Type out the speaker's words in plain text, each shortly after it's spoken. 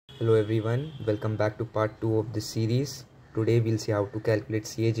Hello everyone, welcome back to part 2 of this series. Today we'll see how to calculate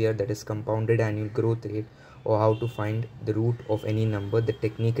CAGR, that is compounded annual growth rate, or how to find the root of any number. The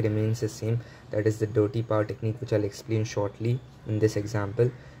technique remains the same, that is the dirty power technique, which I'll explain shortly in this example.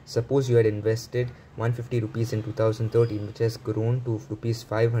 Suppose you had invested 150 rupees in 2013, which has grown to rupees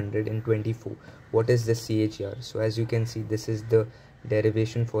 500 in 24. What is the CAGR? So as you can see, this is the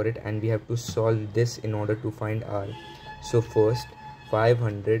derivation for it, and we have to solve this in order to find R. So first,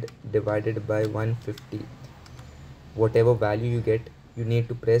 500 divided by 150, whatever value you get, you need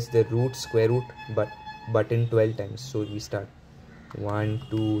to press the square root button 12 times. So we start 1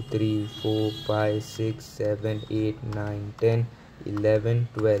 2 3 4 5 6 7 8 9 10 11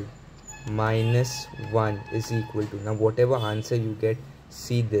 12 minus 1 is equal to, now whatever answer you get,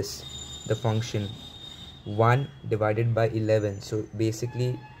 see this, the function 1 divided by 11. So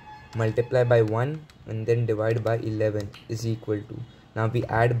basically multiply by 1 and then divide by 11 is equal to, now we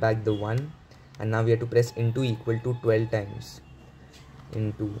add back the 1 and now we have to press into equal to 12 times.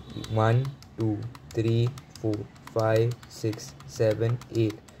 Into 1 2 3 4 5 6 7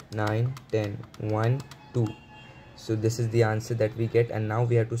 8 9 10 1 2. So this is the answer that we get, and now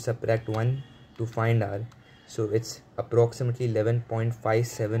we have to subtract 1 to find R. So it's approximately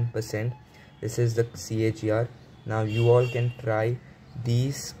 11.57%. This is the CAGR. Now you all can try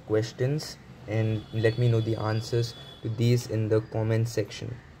these questions and let me know the answers to these in the comment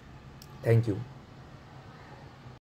section. Thank you.